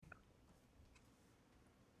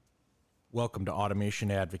Welcome to Automation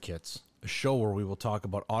Advocates, a show where we will talk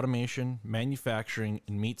about automation, manufacturing,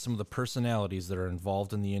 and meet some of the personalities that are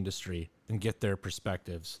involved in the industry and get their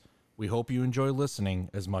perspectives. We hope you enjoy listening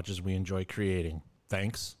as much as we enjoy creating.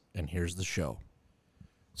 Thanks, and here's the show.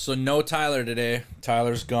 So no Tyler today.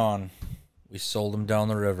 Tyler's gone. We sold him down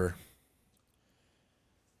the river.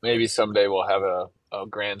 Maybe someday we'll have a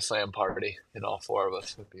grand slam party and all four of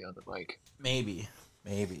us would be on the mic. Maybe.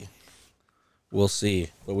 We'll see.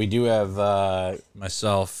 But we do have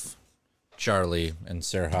myself, Charlie, and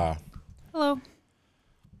Sarah. Hello.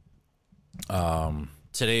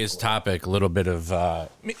 Today's topic, a little bit of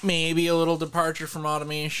maybe a little departure from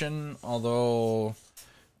automation, although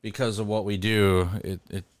because of what we do,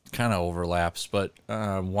 it kind of overlaps. But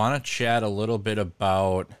want to chat a little bit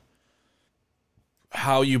about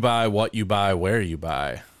how you buy, what you buy, where you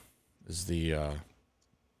buy is the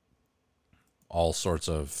all sorts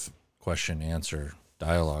of question answer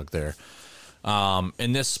dialogue there.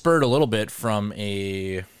 And this spurred a little bit from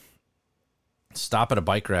a stop at a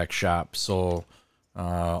bike rack shop. So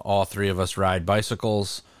all three of us ride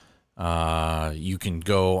bicycles. You can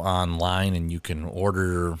go online and you can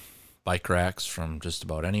order bike racks from just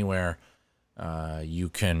about anywhere. You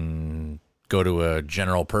can go to a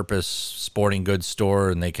general purpose sporting goods store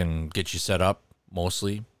and they can get you set up,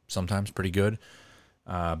 mostly, sometimes pretty good.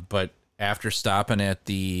 But after stopping at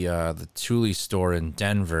the Thule store in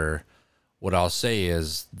Denver, what I'll say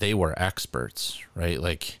is they were experts, right?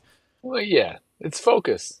 Like, Well, yeah, it's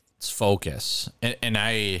focus. it's focus, and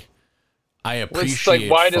I It's like,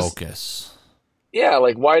 appreciate why focus.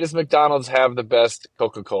 why does McDonald's have the best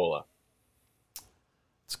Coca-Cola?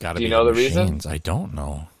 It's got to Do you be know the the reason? machines. I don't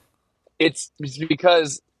know. It's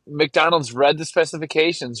because McDonald's read the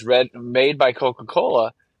specifications, made by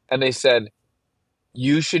Coca-Cola, and they said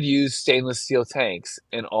you should use stainless steel tanks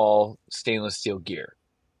in all stainless steel gear.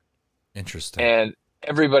 Interesting. And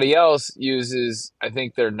everybody else uses, I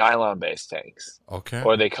think, they're nylon-based tanks, Okay.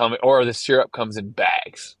 or the syrup comes in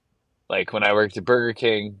bags. Like when I worked at Burger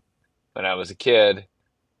King when I was a kid,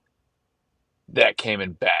 that came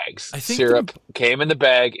in bags. I think Syrup came in the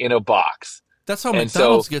bag in a box. that's how And so,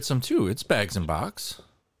 McDonald's gets them too. It's bags and box.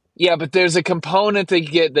 yeah, but there's a component they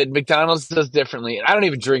get that McDonald's does differently. And I don't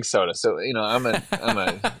even drink soda, so I'm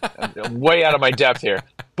way out of my depth here.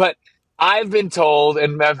 But I've been told,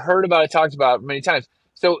 and I've heard about it talked about many times.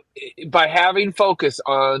 So by having focus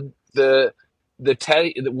on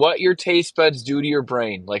what your taste buds do to your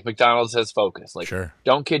brain, like McDonald's has focus. Like, Sure.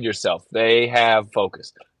 don't kid yourself, they have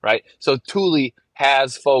focus, right? So Thule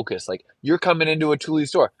has focus. Like, you're coming into a Thule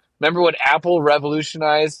store. Remember when Apple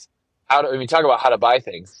revolutionized talk about how to buy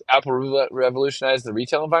things. Apple revolutionized the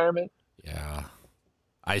retail environment. Yeah.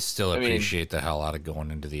 I still I mean, appreciate the hell out of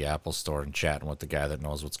going into the Apple store and chatting with the guy that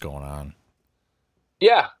knows what's going on.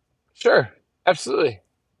 yeah, sure, absolutely.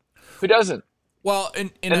 Who doesn't? Well,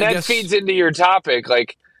 and And I that guess feeds into your topic.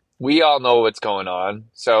 Like, we all know what's going on.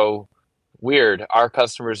 So weird. Our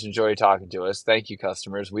customers enjoy talking to us. Thank you,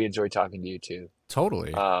 customers. We enjoy talking to you too.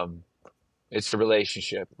 totally. Um, it's a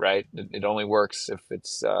relationship, right? It only works if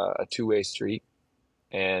it's a two-way street.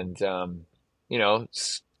 And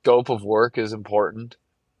scope of work is important.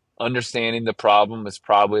 Understanding the problem is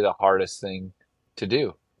probably the hardest thing to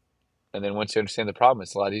do. And then once you understand the problem,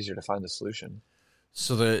 it's a lot easier to find the solution.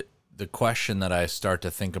 So the question that I start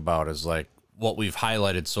to think about is like what we've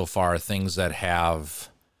highlighted so far, things that have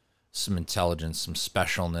some intelligence, some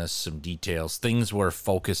specialness, some details, things where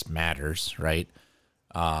focus matters, right?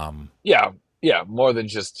 Yeah, yeah, more than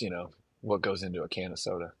just, what goes into a can of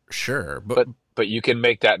soda. Sure, but But you can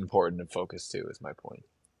make that important and focus too, is my point.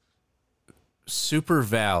 super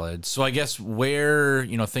valid. So I guess where,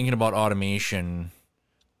 thinking about automation,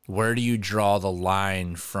 where do you draw the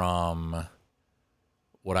line from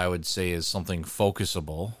what I would say is something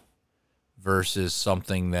focusable versus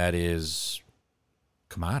something that is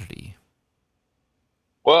commodity?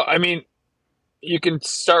 Well, I mean, you can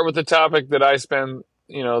start with the topic that I spend,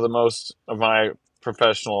 the most of my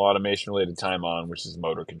professional automation related time on, which is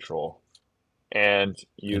motor control. And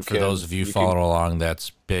And for those of you following along,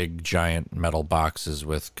 that's big, giant metal boxes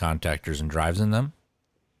with contactors and drives in them.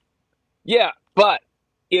 yeah, but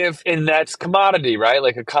and that's commodity, right?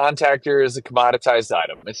 Like, a contactor is a commoditized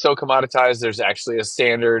item. It's so commoditized, there's actually a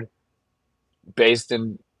standard based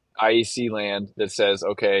in IEC land that says,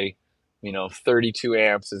 okay, 32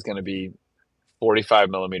 amps is going to be 45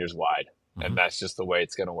 millimeters wide. Mm-hmm. And that's just the way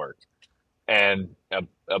it's going to work. And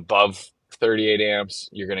above 38 amps,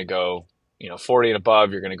 you're going to go, 40 and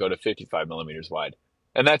above, you're going to go to 55 millimeters wide.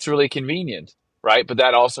 And that's really convenient, right? But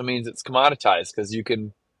that also means it's commoditized because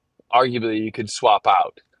arguably you could swap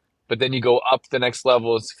out. But then you go up the next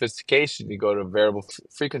level of sophistication. You go to variable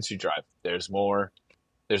frequency drive. There's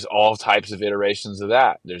all types of iterations of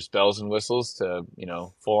that. There's bells and whistles to,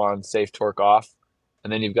 full on safe torque off.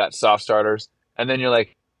 And then you've got soft starters. And then you're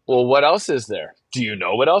like, well, what else is there? Do you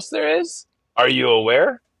know what else there is? Are you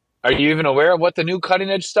aware? Are you even aware of what the new cutting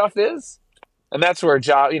edge stuff is? And that's where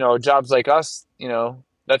jobs like us,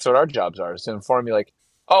 that's what our jobs are, is to inform you like,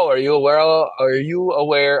 oh, are you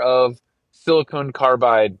aware of silicon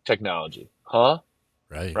carbide technology? Huh?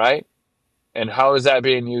 Right. Right? And how is that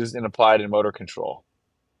being used and applied in motor control?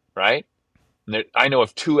 Right? I know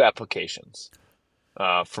of two applications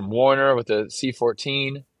from Warner with the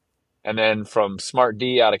C14, and then from Smart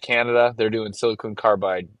D out of Canada. They're doing silicon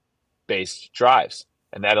carbide based drives,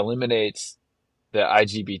 and that eliminates the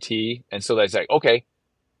IGBT. And so that's like, okay,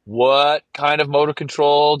 what kind of motor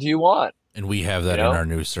control do you want? And we have that in our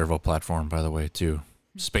new servo platform, by the way, too.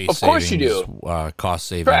 Space Of course savings, you do. cost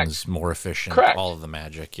savings, Correct. more efficient, Correct. all of the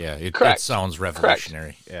magic. Yeah, it Correct. sounds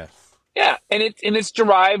revolutionary. Yeah. Yeah, and it's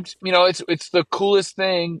derived. It's the coolest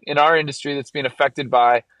thing in our industry that's being affected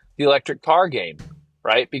by the electric car game,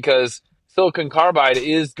 right? Because silicon carbide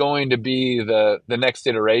is going to be the next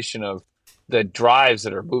iteration of the drives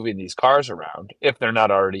that are moving these cars around, if they're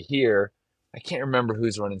not already here. I can't remember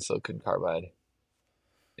who's running silicon carbide,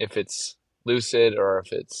 if it's Lucid or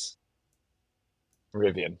if it's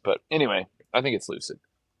Rivian. But anyway, I think it's Lucid.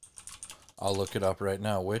 I'll look it up right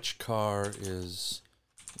now. Which car is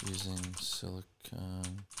using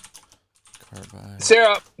silicon carbide?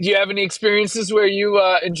 Sarah, do you have any experiences where you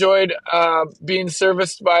enjoyed being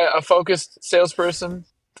serviced by a focused salesperson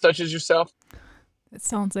such as yourself? It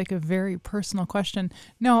sounds like a very personal question.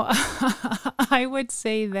 No, I would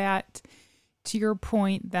say that, to your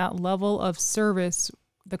point, that level of service,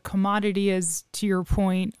 the commodity is, to your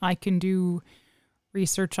point, I can do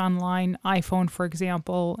research online, iPhone, for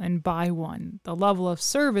example, and buy one. The level of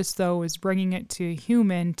service, though, is bringing it to a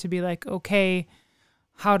human to be like, okay,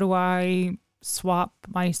 how do I swap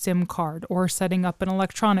my SIM card, or setting up an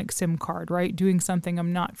electronic SIM card, right? Doing something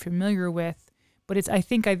I'm not familiar with. But I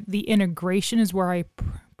think the integration is where I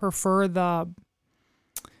prefer the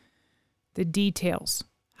details.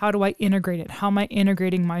 How do I integrate it? How am I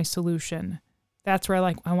integrating my solution? That's where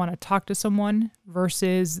I want to talk to someone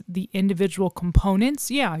versus the individual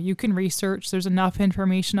components. Yeah, you can research. There's enough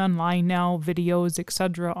information online now, videos,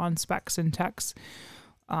 etc., on specs and techs.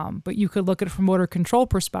 But you could look at it from motor control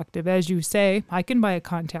perspective. As you say, I can buy a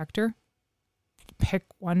contactor, pick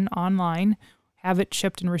one online, have it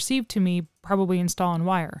shipped and received to me, probably install and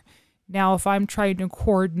wire. Now, if I'm trying to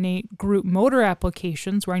coordinate group motor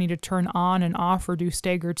applications where I need to turn on and off or do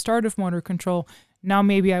staggered start of motor control, now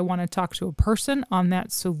maybe I want to talk to a person on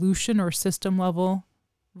that solution or system level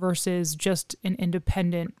versus just an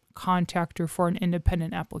independent contactor for an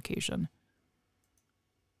independent application.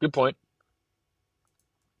 Good point.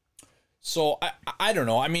 So I don't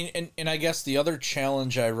know. I mean, and I guess the other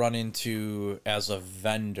challenge I run into as a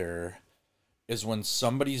vendor is when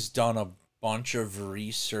somebody's done a bunch of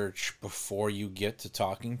research before you get to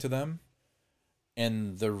talking to them,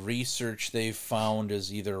 and the research they've found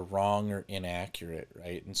is either wrong or inaccurate,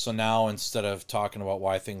 right? And so now, instead of talking about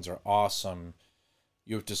why things are awesome,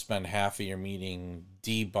 you have to spend half of your meeting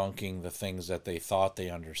debunking the things that they thought they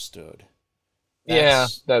understood.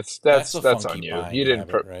 That's a funky on you. mind You didn't,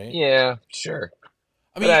 habit, right? Yeah, sure.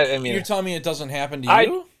 I mean, you're telling me it doesn't happen to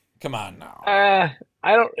you? Come on now.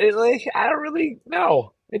 I don't really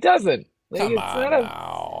know. It doesn't. Come It's on not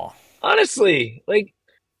now. honestly,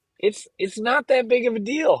 it's not that big of a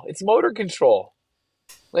deal. It's motor control.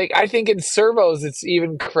 I think in servos, it's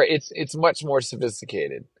even it's much more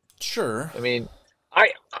sophisticated. Sure. I mean,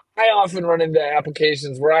 I I often run into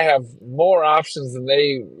applications where I have more options than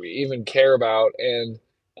they even care about, and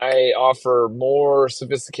I offer more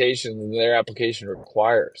sophistication than their application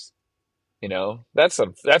requires. That's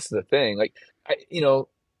the thing.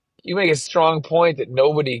 You make a strong point that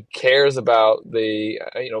nobody cares about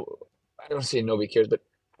I don't say nobody cares, but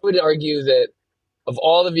I would argue that of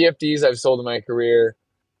all the VFDs I've sold in my career,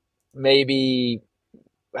 maybe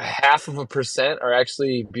half of a percent are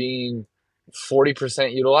actually being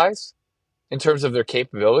 40% utilized in terms of their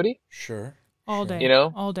capability. Sure. All sure. day. You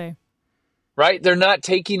know, All day. right? They're not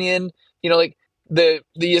taking in, like the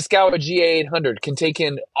Yaskawa GA800 can take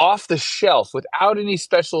in off the shelf without any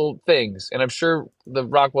special things, and I'm sure the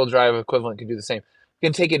Rockwell Drive equivalent can do the same.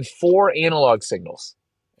 Can take in 4 analog signals.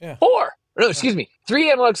 Yeah. 4. No, excuse me,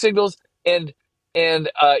 3 analog signals and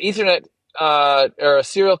Ethernet or a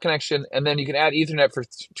serial connection, and then you can add Ethernet for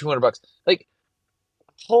 $200.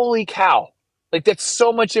 Holy cow! That's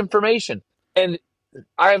so much information, and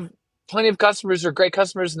I've plenty of customers are great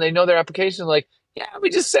customers and they know their application. Like, yeah, we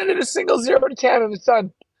just send it a single 0 to 10 and it's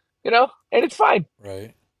done, and it's fine.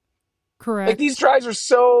 Right. Correct. Like these drives are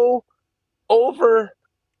so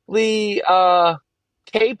overly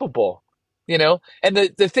capable, And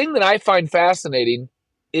the thing that I find fascinating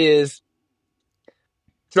is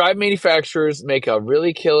drive manufacturers make a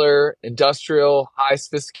really killer industrial, high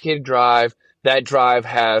sophisticated drive. That drive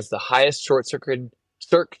has the highest short circuit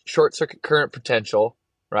current potential,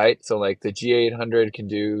 right? So like the G800 can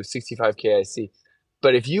do 65 KIC.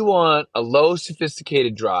 But if you want a low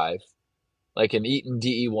sophisticated drive, like an Eaton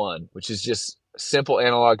DE1, which is just a simple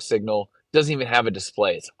analog signal, doesn't even have a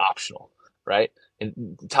display, it's optional, right?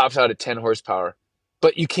 And tops out at 10 horsepower.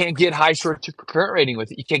 But you can't get high short circuit current rating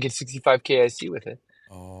with it. You can't get 65 KIC with it.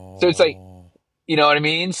 Oh. So it's like, you know what I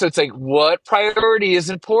mean? So it's like, what priority is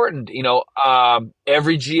important?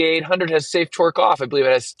 Every G800 has safe torque off. I believe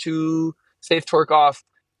it has 2 safe torque off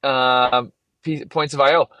points of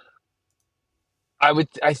IO. I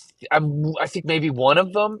think maybe one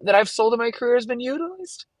of them that I've sold in my career has been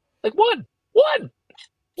utilized. Like one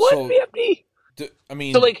So, VFD.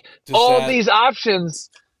 I So like all these options,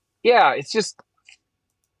 yeah, it's just,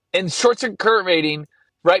 and short circuit current rating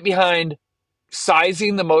right behind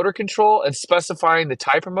sizing the motor control and specifying the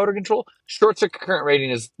type of motor control. Short circuit current rating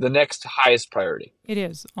is the next highest priority. It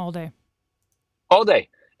is all day. All day.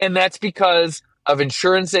 And that's because of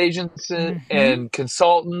insurance agents and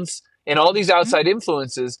consultants and all these outside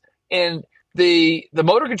influences. And the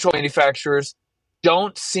motor control manufacturers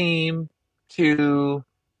don't seem to,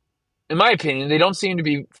 in my opinion, they don't seem to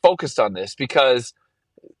be focused on this, because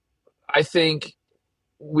I think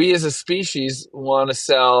we as a species want to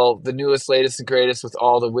sell the newest, latest, and greatest with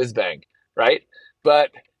all the whiz bang, right?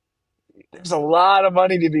 But there's a lot of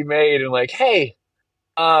money to be made, and like, hey,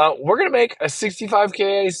 we're going to make a 65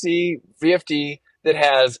 KIC VFD that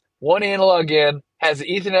has one analog in, has an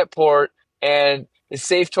Ethernet port, and is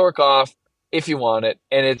safe torque off if you want it,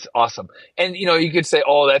 and it's awesome. And you could say,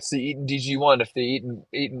 oh, that's the Eaton DG1 if the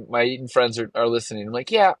my Eaton friends are listening. I'm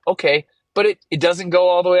like, yeah, okay, but it doesn't go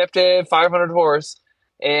all the way up to 500 horse.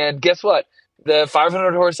 And guess what? The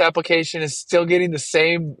 500 horse application is still getting the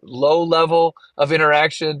same low level of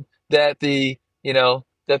interaction that the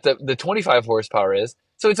 25 horsepower is.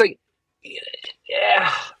 So it's like,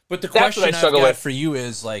 yeah. But the question I've got for you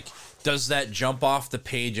is, like, does that jump off the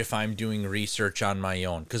page if I'm doing research on my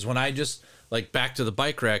own? Because when I just, like, back to the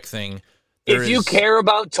bike rack thing, if you care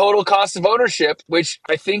about total cost of ownership, which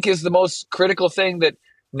I think is the most critical thing that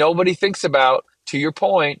nobody thinks about, to your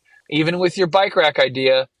point, even with your bike rack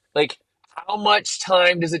idea, like, how much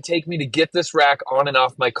time does it take me to get this rack on and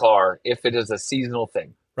off my car if it is a seasonal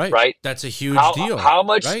thing? Right? That's a huge deal. How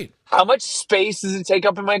much space does it take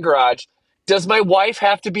up in my garage? Does my wife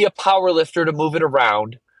have to be a power lifter to move it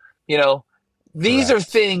around? These Correct. are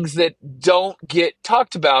things that don't get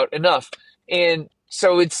talked about enough. And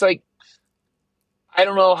so it's like, I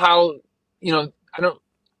don't know how,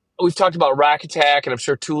 we've talked about Rack Attack, and I'm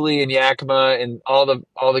sure Thule and Yakima and all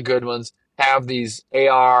the good ones have these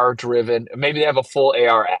AR driven. Maybe they have a full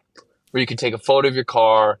AR app where you can take a photo of your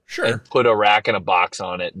car and put a rack and a box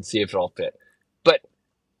on it and see if it'll fit.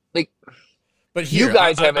 But here, you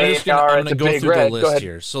guys have AR at the Big Red. Go ahead.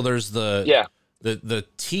 Here. So there's the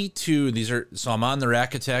T2. So I'm on the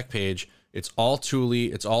Rack Attack page. It's all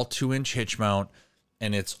Thule. It's all 2-inch hitch mount.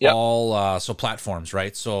 And it's all platforms,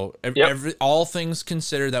 right? So all things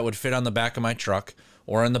considered that would fit on the back of my truck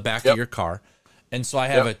or on the back of your car. And so I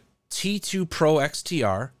have a T2 Pro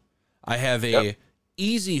XTR. I have a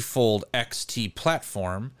Easy Fold XT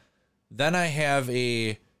platform. Then I have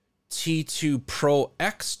a T2 Pro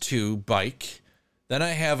X2 bike. Then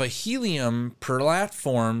I have a Helium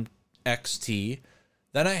platform XT.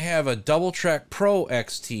 Then I have a Double Track Pro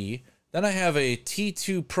XT. Then I have a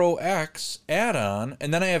T2 Pro X add-on,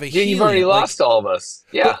 and then I have a Helium. You've already lost all of us.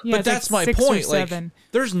 Yeah. But that's my point. Like,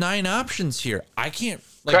 there's 9 options here. I can't,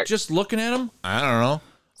 just looking at them, I don't know.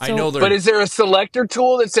 I know they're... But is there a selector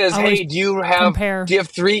tool that says, hey, do you have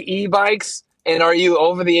 3 e-bikes, and are you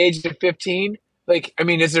over the age of 15? Like, I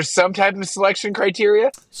mean, is there some type of selection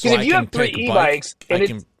criteria? Because if you have 3 e-bikes,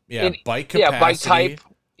 bike capacity. Bike type.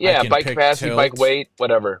 Yeah, bike capacity, tilt, bike weight,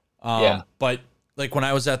 whatever. But... like when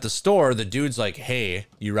I was at the store, the dude's like, hey,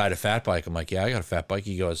 you ride a fat bike? I'm like, yeah, I got a fat bike.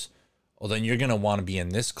 He goes, well, then you're going to want to be in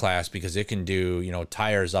this class because it can do,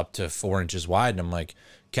 tires up to 4 inches wide. And I'm like,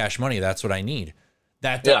 cash money, that's what I need.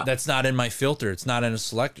 That's not in my filter. It's not in a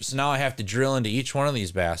selector. So now I have to drill into each one of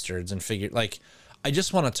these bastards and figure, like, I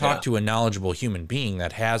just want to talk to a knowledgeable human being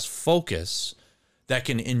that has focus that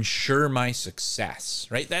can ensure my success,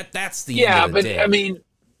 right? That's the end of the day. I mean,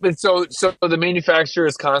 but so the manufacturer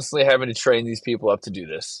is constantly having to train these people up to do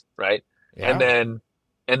this, right? And Yeah.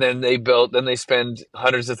 then they spend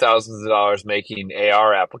hundreds of thousands of dollars making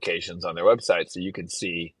AR applications on their website so you can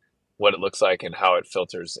see what it looks like and how it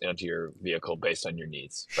filters into your vehicle based on your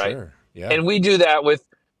needs, right? Sure. Yeah. And we do that with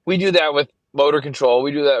motor control.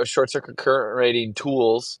 We do that with short circuit current rating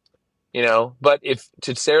tools, But if,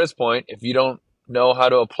 to Sarah's point, if you don't know how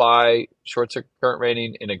to apply short circuit current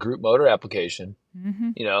rating in a group motor application,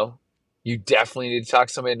 Mm-hmm. you definitely need to talk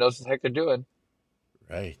to somebody that knows what the heck they're doing.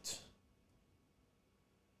 Right.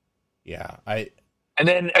 Yeah. But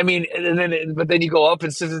then you go up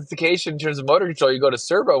in sophistication in terms of motor control. You go to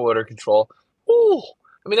servo motor control. Ooh,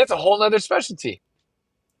 that's a whole nother specialty.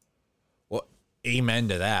 Well, amen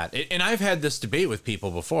to that. And I've had this debate with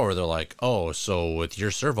people before where they're like, oh, so with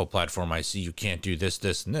your servo platform, I see you can't do this,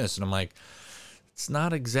 this, and this. And I'm like, it's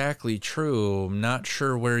not exactly true. I'm not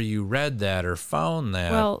sure where you read that or found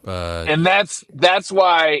that. Well, but And that's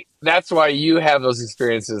why you have those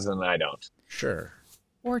experiences and I don't. sure.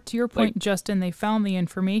 or to your point, Justin, they found the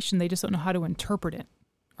information. They just don't know how to interpret it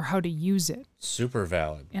or how to use it. Super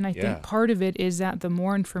valid. And I think part of it is that the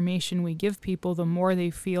more information we give people, the more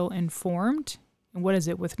they feel informed. And what is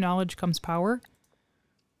it? With knowledge comes power.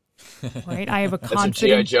 Right? I have a That's what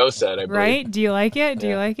confident. G.I. Joe said, I believe. Right? Do you like it? Do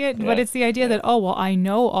you like it? Yeah. But it's the idea that, I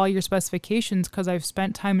know all your specifications because I've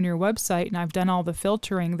spent time in your website and I've done all the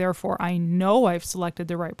filtering. Therefore, I know I've selected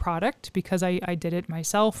the right product because I did it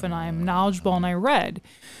myself and I'm knowledgeable and I read.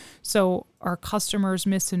 So are customers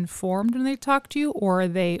misinformed when they talk to you, or are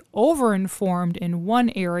they overinformed in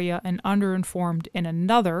one area and underinformed in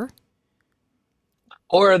another?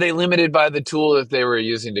 Or are they limited by the tool that they were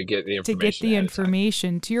using to get the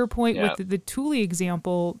information? To your point with the Thule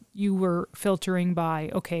example, you were filtering by,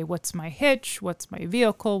 okay, what's my hitch? What's my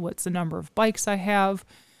vehicle? What's the number of bikes I have?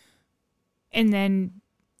 And then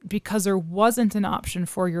because there wasn't an option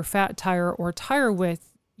for your fat tire or tire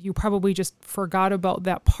width, you probably just forgot about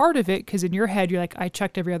that part of it because in your head, you're like, I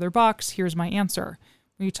checked every other box. Here's my answer.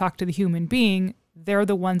 When you talk to the human being, they're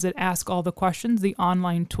the ones that ask all the questions. The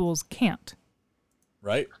online tools can't.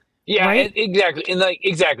 Right. Yeah, Right? exactly. And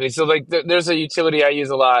exactly. So there's a utility I use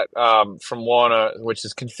a lot from Wana, which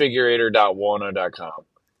is configurator.wana.com.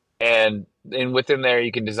 And within there,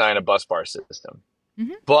 you can design a bus bar system.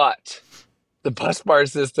 Mm-hmm. But the bus bar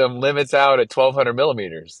system limits out at 1,200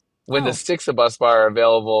 millimeters when the sticks of bus bar are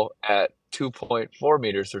available at 2.4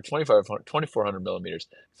 meters or 2,400 millimeters.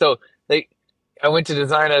 So I went to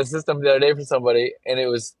design a system the other day for somebody, and it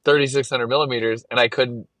was 3,600 millimeters, and I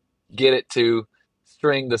couldn't get it to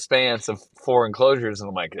string the spans of 4 enclosures, and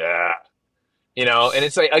I'm like, and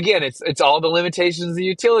it's like, again, it's all the limitations of the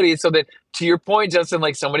utility. So that, to your point, Justin,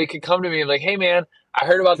 like somebody could come to me and be like, hey man, I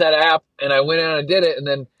heard about that app and I went out and did it, and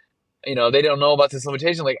then they don't know about this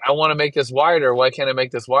limitation. Like, I want to make this wider. Why can't I make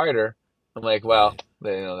this wider? I'm like, well,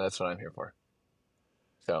 that's what I'm here for.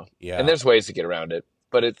 So and there's ways to get around it,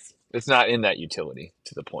 but it's not in that utility,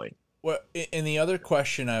 to the point. Well, and the other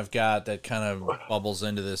question I've got that kind of bubbles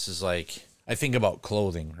into this is like, I think about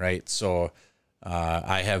clothing, right? So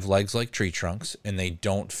I have legs like tree trunks, and they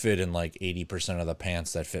don't fit in like 80% of the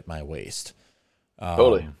pants that fit my waist.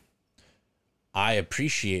 Totally. I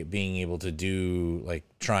appreciate being able to do like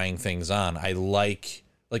trying things on. I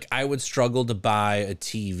I would struggle to buy a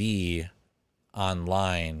TV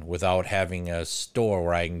online without having a store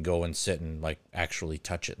where I can go and sit and like actually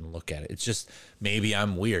touch it and look at it. It's just, maybe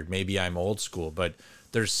I'm weird, maybe I'm old school, but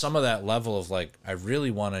there's some of that level of like, I really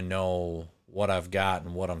want to know what I've got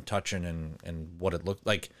and what I'm touching and what it looked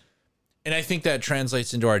like. And I think that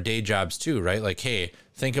translates into our day jobs too, right? Like, hey,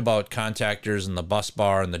 think about contactors and the bus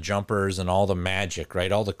bar and the jumpers and all the magic,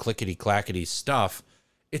 right? All the clickety clackety stuff.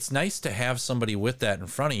 It's nice to have somebody with that in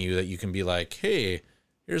front of you that you can be like, hey,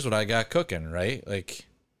 here's what I got cooking, right? Like,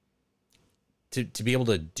 to be able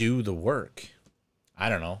to do the work. I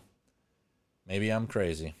don't know. Maybe I'm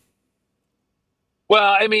crazy.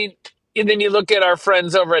 Well, I mean, and then you look at our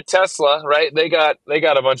friends over at Tesla, right? They got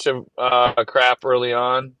a bunch of crap early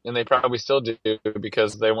on, and they probably still do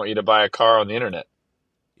because they want you to buy a car on the internet.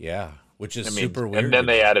 Yeah, which is super weird. And then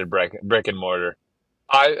they added brick and mortar.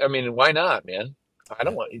 I mean, why not, man? I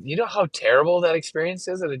don't want. You know how terrible that experience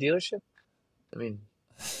is at a dealership? I mean,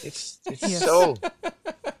 it's Yes. so.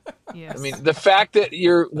 Yes. I mean, the fact that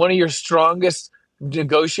one of your strongest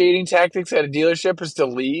negotiating tactics at a dealership is to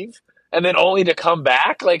leave and then only to come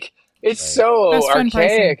back, like. It's so best friend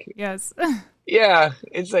archaic. pricing. Yes. Yeah,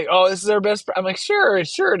 it's like, oh, this is our best. I'm like, sure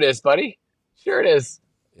it is, buddy. Sure it is.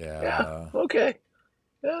 Yeah. Okay.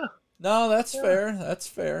 Yeah. No, that's fair. That's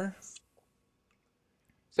fair.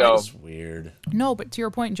 So That's weird. No, but to your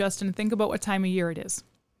point, Justin, think about what time of year it is.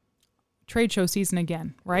 trade show season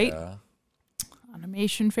again, right? Yeah.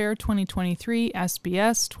 Automation Fair 2023,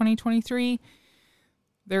 SBS 2023.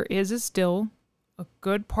 There is still a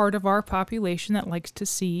good part of our population that likes to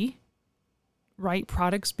see, right,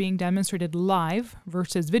 products being demonstrated live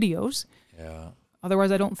versus videos. Yeah.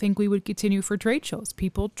 Otherwise, I don't think we would continue for trade shows.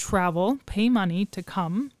 People travel, pay money to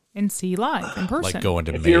come and see live in person. Like going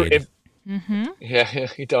to If you're, Maid. if, Yeah,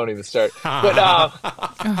 you don't even start. But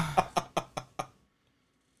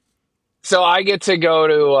so I get to go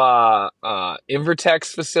to Invertex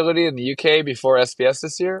facility in the UK before SBS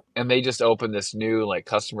this year, and they just opened this new like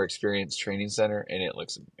customer experience training center, and it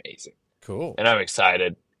looks amazing. Cool. And I'm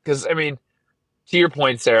excited because I mean, to your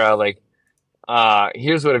point, Sarah, like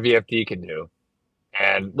here's what a VFD can do,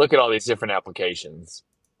 and look at all these different applications,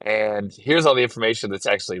 and here's all the information that's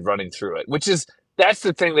actually running through it, which is that's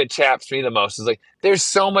the thing that chaps me the most is like there's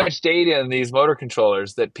so much data in these motor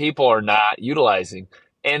controllers that people are not utilizing.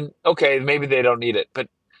 And okay, maybe they don't need it, but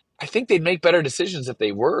I think they'd make better decisions if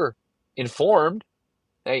they were informed.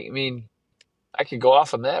 I mean, I could go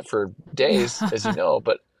off on that for days, as you know,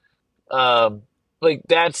 but like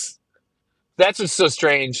that's what's so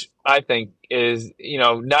strange. I think is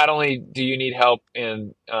not only do you need help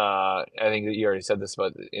in I think that you already said this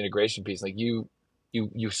about the integration piece, like you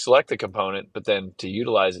select the component, but then to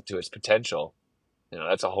utilize it to its potential,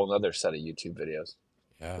 that's a whole other set of YouTube videos,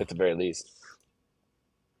 at the very least.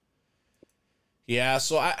 Yeah,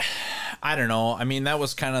 so I don't know. I mean, that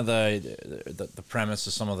was kind of the premise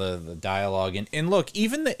of some of the dialogue. And look,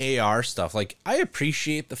 even the AR stuff, like I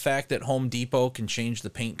appreciate the fact that Home Depot can change the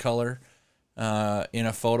paint color in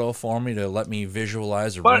a photo for me to let me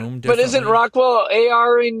visualize a room differently. But isn't Rockwell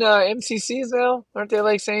ARing MCCs now? Aren't they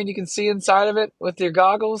like saying you can see inside of it with your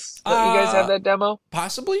goggles? Don't you guys have that demo?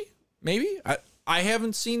 Possibly, maybe. I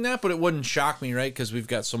haven't seen that, but it wouldn't shock me, right? Because we've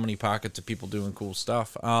got so many pockets of people doing cool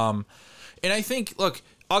stuff. And I think, look,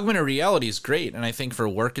 augmented reality is great. And I think for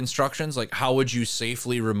work instructions, like how would you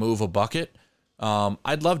safely remove a bucket?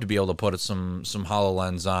 I'd love to be able to put some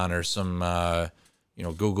HoloLens on or some,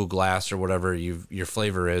 Google Glass or whatever your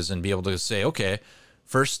flavor is and be able to say, okay,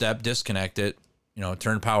 first step, disconnect it,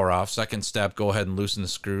 turn power off. Second step, go ahead and loosen the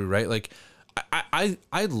screw, right? Like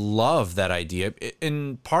I love that idea.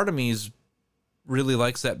 And part of me really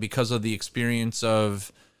likes that because of the experience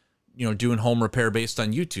of, doing home repair based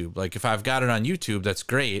on YouTube. Like if I've got it on YouTube, that's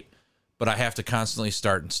great, but I have to constantly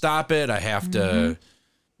start and stop it. I have to,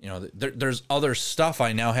 there's other stuff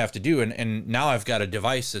I now have to do. And now I've got a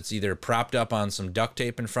device that's either propped up on some duct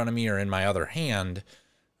tape in front of me or in my other hand.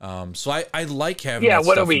 So I like having that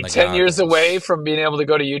what stuff are we, in the 10 years goggles. away from being able to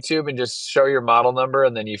go to YouTube and just show your model number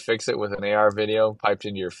and then you fix it with an AR video piped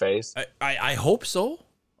into your face? I hope so.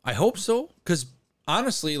 I hope so. Because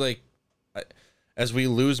honestly, like, as we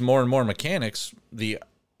lose more and more mechanics, the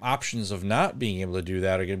options of not being able to do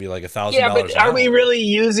that are going to be like $1,000. Yeah, but are we really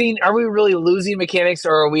losing mechanics,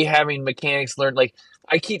 or are we having mechanics learn? Like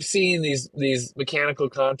I keep seeing these mechanical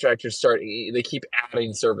contractors they keep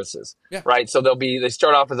adding services, right? So they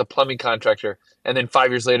start off as a plumbing contractor, and then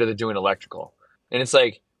 5 years later they're doing electrical, and it's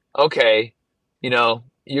like, okay,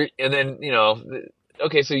 okay,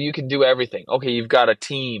 so you can do everything. Okay, you've got a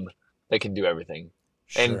team that can do everything,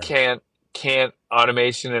 and can't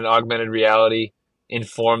automation and augmented reality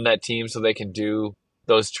inform that team so they can do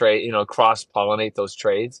those cross-pollinate those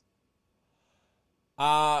trades?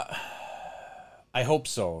 I hope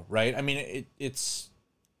so, right? I mean,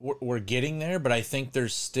 we're getting there, but I think we're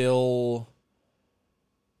still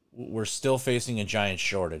facing a giant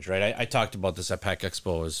shortage, right? I talked about this at Pack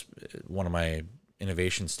Expo as one of my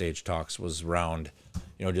innovation stage talks was around,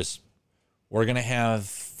 we're going to have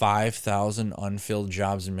 5,000 unfilled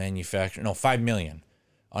jobs in manufacturing. No, 5 million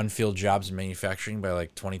unfilled jobs in manufacturing by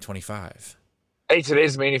like 2025. Hey,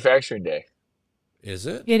 today's manufacturing day. Is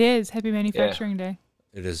it? It is. Happy Manufacturing Day.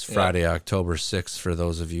 It is Friday, October 6th for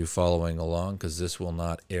those of you following along, because this will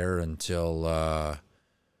not air until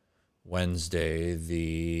Wednesday,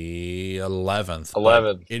 the 11th.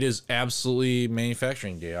 11th. It is absolutely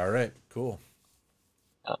manufacturing day. All right, cool.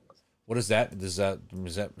 What is that? Is that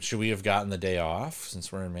should we have gotten the day off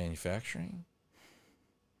since we're in manufacturing?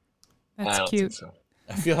 That's cute. So.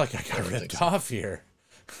 I feel like I got ripped off here.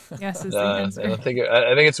 Yes, is the answer. I think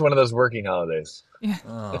it's one of those working holidays. Yeah.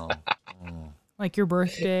 Oh. Like your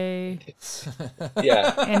birthday.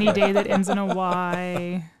 Yeah. Any day that ends in a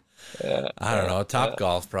Y. I don't know.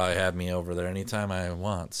 Topgolf probably had me over there anytime I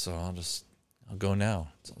want, so I'll go now.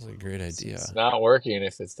 Sounds like a great idea. It's not working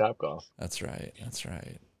if it's Topgolf. That's right.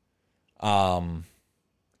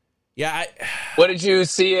 What did you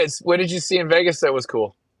see in Vegas that was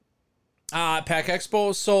cool? Pack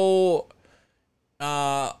Expo. So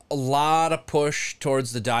A lot of push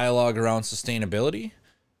towards the dialogue around sustainability.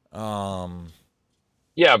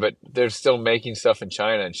 Yeah, but they're still making stuff in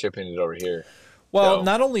China and shipping it over here. Well, So,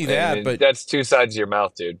 not only I that, mean, but that's two sides of your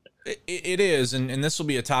mouth, dude. it is, and this will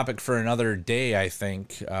be a topic for another day, I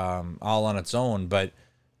think, all on its own. But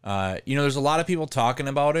there's a lot of people talking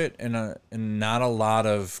about it, and not a lot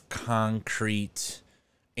of concrete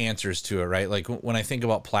answers to it, right? Like when I think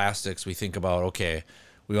about plastics, we think about, okay,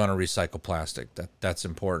 we want to recycle plastic. That's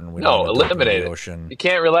important. We don't No, want to dump it in eliminate the it. ocean. You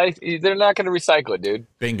can't rely. They're not going to recycle it, dude.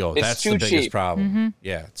 Bingo. It's That's the too biggest cheap. problem.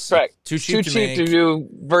 Yeah, it's Correct. too It's cheap too to cheap to make. do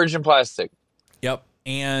virgin plastic. Yep.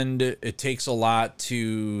 And it takes a lot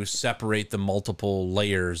to separate the multiple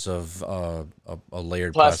layers of a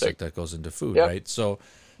layered plastic that goes into food, Yep. right? So,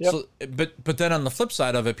 Yep. but then on the flip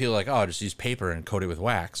side of it, people are like, oh, just use paper and coat it with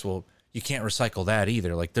wax. Well, you can't recycle that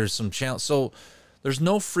either. Like there's some challenge. So there's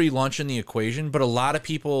no free lunch in the equation, but a lot of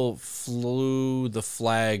people flew the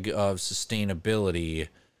flag of sustainability,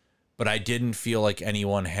 but I didn't feel like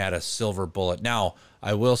anyone had a silver bullet. Now,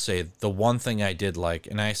 I will say the one thing I did like,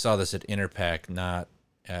 and I saw this at Interpack, not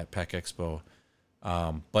at Pack Expo,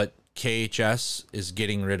 but KHS is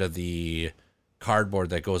getting rid of the cardboard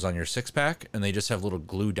that goes on your 6-pack, and they just have little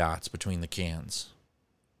glue dots between the cans.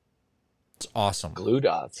 It's awesome. Glue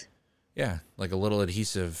dots. Yeah, like a little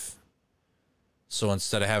adhesive. So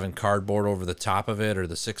instead of having cardboard over the top of it or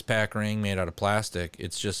the 6-pack ring made out of plastic,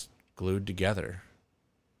 it's just glued together.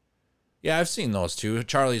 Yeah, I've seen those too.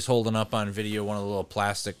 Charlie's holding up on video one of the little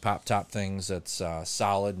plastic pop top things that's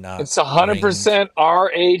solid, not. It's 100%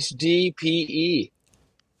 RHDPE.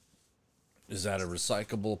 Is that a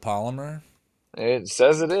recyclable polymer? It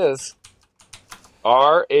says it is.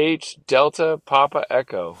 RH Delta Papa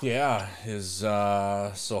Echo. Yeah, is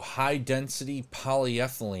so high density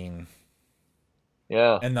polyethylene.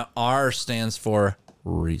 Yeah. And the R stands for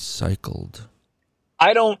recycled.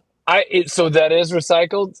 So that is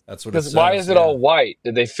recycled? That's what it says. Why is it all white?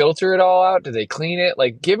 Did they filter it all out? Did they clean it?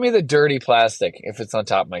 Like, give me the dirty plastic if it's on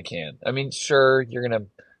top of my can. I mean, sure, you're going to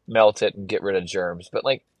melt it and get rid of germs, but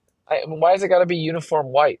like, why has it got to be uniform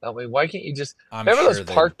white? I mean, why can't you just... Remember those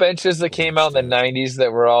park benches that came out in the 90s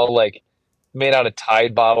that were all like made out of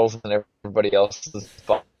Tide bottles and everybody else's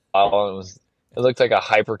bottle? It looked like a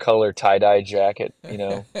hypercolor tie-dye jacket, you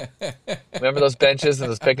know? Remember those benches and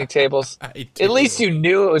those picnic tables? At least you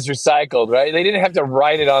knew it was recycled, right? They didn't have to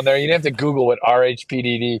write it on there. You didn't have to Google what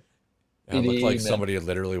RHPDD. It looked like somebody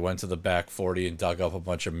literally went to the back 40 and dug up a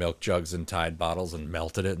bunch of milk jugs and Tide bottles and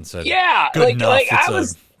melted it and said, "Yeah, good enough.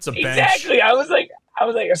 It's a bench." Exactly. I was like,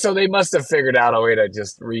 so they must have figured out a way to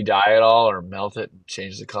just re-dye it all or melt it and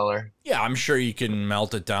change the color. Yeah, I'm sure you can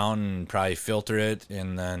melt it down and probably filter it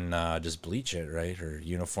and then just bleach it, right? Or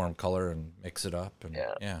uniform color and mix it up. And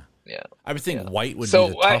yeah. I would think white would be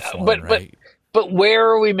the tough one, right? But where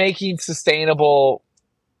are we making sustainable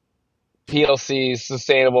PLCs,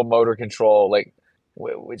 sustainable motor control? Like,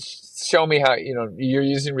 which show me how, you're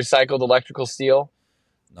using recycled electrical steel?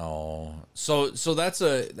 No. So that's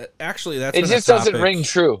it just doesn't ring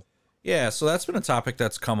true. Yeah, so that's been a topic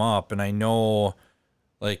that's come up, and I know,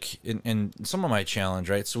 like, in some of my challenge,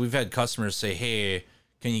 right? So we've had customers say, hey,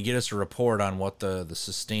 can you get us a report on what the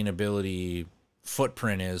sustainability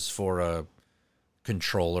footprint is for a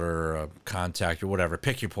controller or a contact or whatever?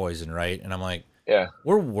 Pick your poison, right? And I'm like, yeah,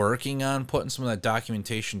 we're working on putting some of that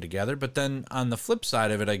documentation together, but then on the flip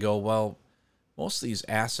side of it, I go, well, most of these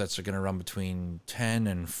assets are going to run between 10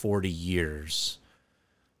 and 40 years.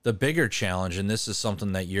 The bigger challenge, and this is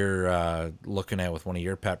something that you're looking at with one of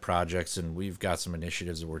your pet projects, and we've got some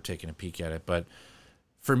initiatives that we're taking a peek at it, but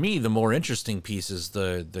for me, the more interesting piece is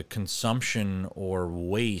the consumption or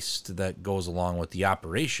waste that goes along with the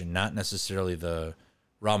operation, not necessarily the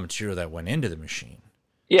raw material that went into the machine.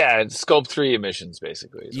 Yeah, it's Scope 3 emissions,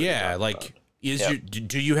 basically. Yeah, like,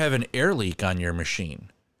 do you have an air leak on your machine?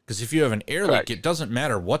 Because if you have an air leak, it doesn't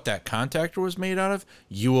matter what that contactor was made out of.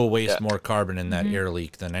 You will waste more carbon in that air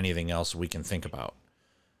leak than anything else we can think about.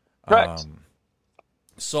 Correct.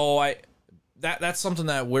 So that's something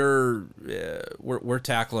that we're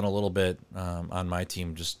tackling a little bit on my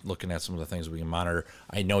team, just looking at some of the things we can monitor.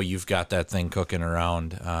 I know you've got that thing cooking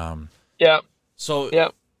around.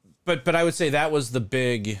 But I would say that was the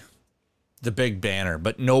big banner.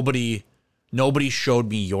 But nobody showed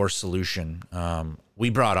me your solution. We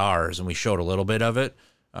brought ours and we showed a little bit of it.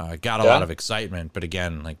 Got a lot of excitement, but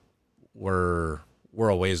again, like we're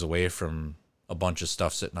a ways away from a bunch of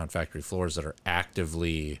stuff sitting on factory floors that are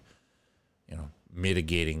actively,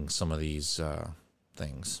 mitigating some of these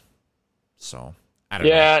things. So I don't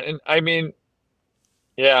know. Yeah, and I mean,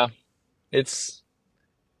 it's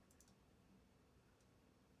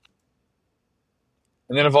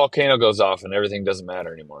And then a volcano goes off and everything doesn't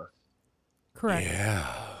matter anymore. Correct.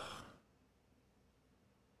 Yeah.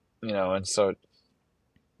 And so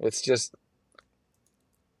it's just,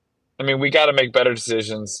 I mean, we got to make better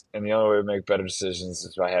decisions, and the only way to make better decisions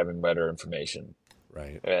is by having better information.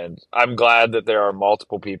 Right. And I'm glad that there are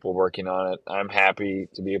multiple people working on it. I'm happy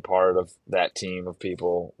to be a part of that team of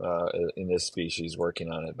people in this species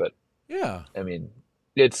working on it. But Yeah. I mean,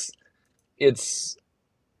 it's it's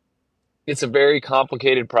a very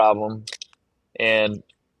complicated problem, and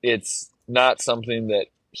it's not something that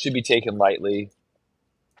should be taken lightly,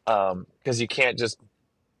 because you can't just.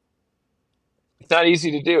 It's not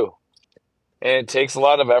easy to do, and it takes a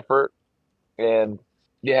lot of effort, and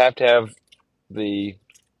you have to have the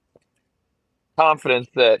confidence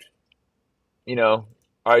that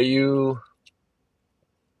are you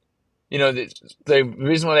the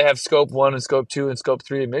reason why they have scope 1 and scope 2 and scope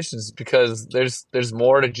 3 emissions is because there's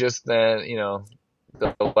more to just than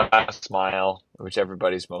the last mile, which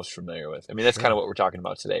everybody's most familiar with. I mean, that's kind of what we're talking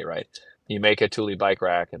about today, right? You make a Thule bike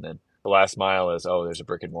rack, and then the last mile is, oh, there's a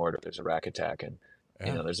brick and mortar, there's a rack attack, and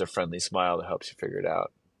there's a friendly smile that helps you figure it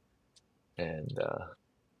out, and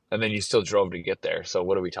then you still drove to get there. So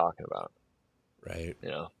what are we talking about? Right.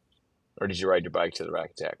 Or did you ride your bike to the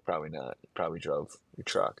rack attack? Probably not. You probably drove your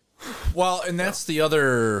truck. Well, and that's the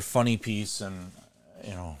other funny piece, and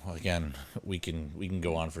again, we can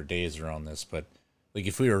go on for days around this, but like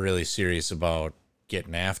if we were really serious about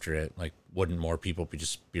getting after it, like wouldn't more people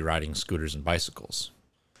just be riding scooters and bicycles?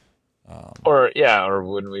 Or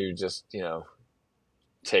wouldn't we just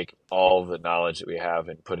take all the knowledge that we have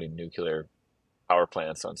and putting nuclear power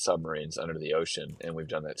plants on submarines under the ocean, and we've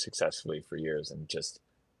done that successfully for years, and just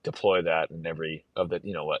deploy that in every of the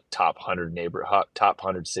top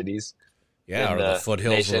 100 cities. Yeah, or the foothills of the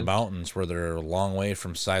nation. mountains where they're a long way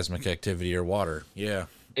from seismic activity or water. Yeah,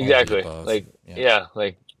 Exactly.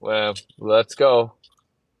 Well, let's go.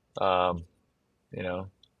 And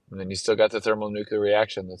then you still got the thermonuclear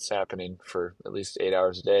reaction that's happening for at least 8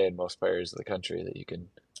 hours a day in most areas of the country that you can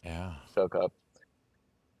soak up.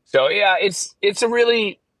 So yeah, it's a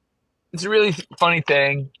really funny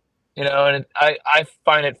thing, and I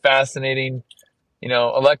find it fascinating.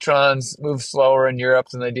 Electrons move slower in Europe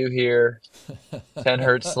than they do here, 10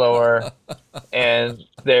 hertz slower, and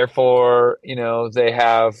therefore, they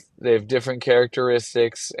have different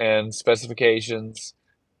characteristics and specifications,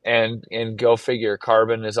 and go figure,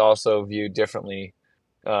 carbon is also viewed differently,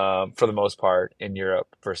 for the most part in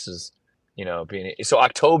Europe versus, being so.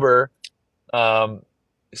 October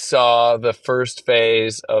saw the first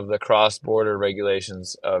phase of the cross-border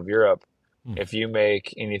regulations of Europe. If you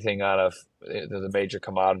make anything out of the major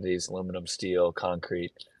commodities, aluminum, steel,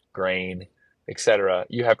 concrete, grain, etc.,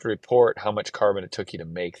 you have to report how much carbon it took you to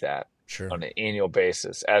make that on an annual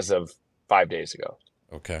basis as of 5 days ago.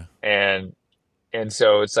 Okay. And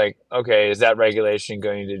so it's like, okay, is that regulation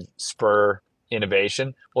going to spur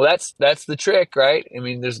innovation? Well, that's the trick, right? I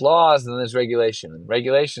mean, there's laws and then there's regulation. And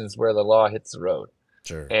regulation is where the law hits the road.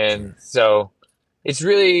 So it's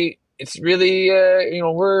really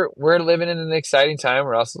we're living in an exciting time.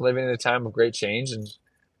 We're also living in a time of great change, and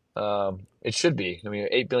it should be. I mean,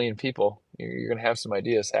 8 billion people, you're going to have some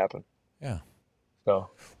ideas happen. Yeah. So,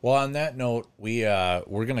 well, on that note, we're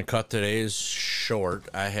going to cut today's short.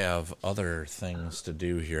 I have other things to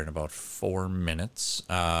do here in about 4 minutes.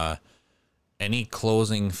 Any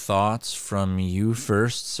closing thoughts from you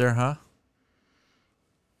first, Sarah?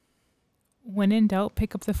 When in doubt,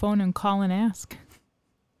 pick up the phone and call and ask.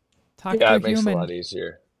 Talk to a it makes human. it a lot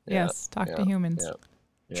easier. Yes, talk to humans.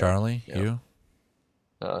 Charlie, you?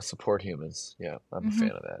 Support humans. Yeah, I'm a fan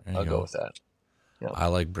of that. I'll go with that. Yep. I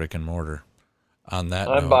like brick and mortar. On that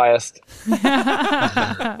I'm note, biased. all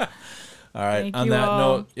right. Thank on you that all.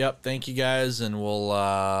 note, yep. Thank you guys, and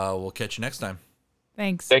we'll catch you next time.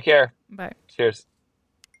 Thanks. Take care. Bye. Cheers.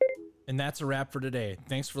 And that's a wrap for today.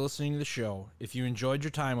 Thanks for listening to the show. If you enjoyed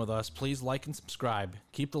your time with us, please like and subscribe.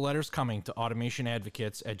 Keep the letters coming to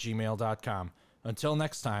automationadvocates@gmail.com. Until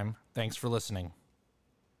next time, thanks for listening.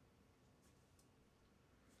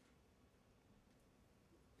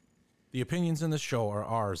 The opinions in this show are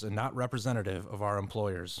ours and not representative of our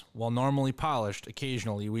employers. While normally polished,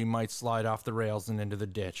 occasionally we might slide off the rails and into the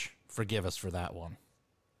ditch. Forgive us for that one.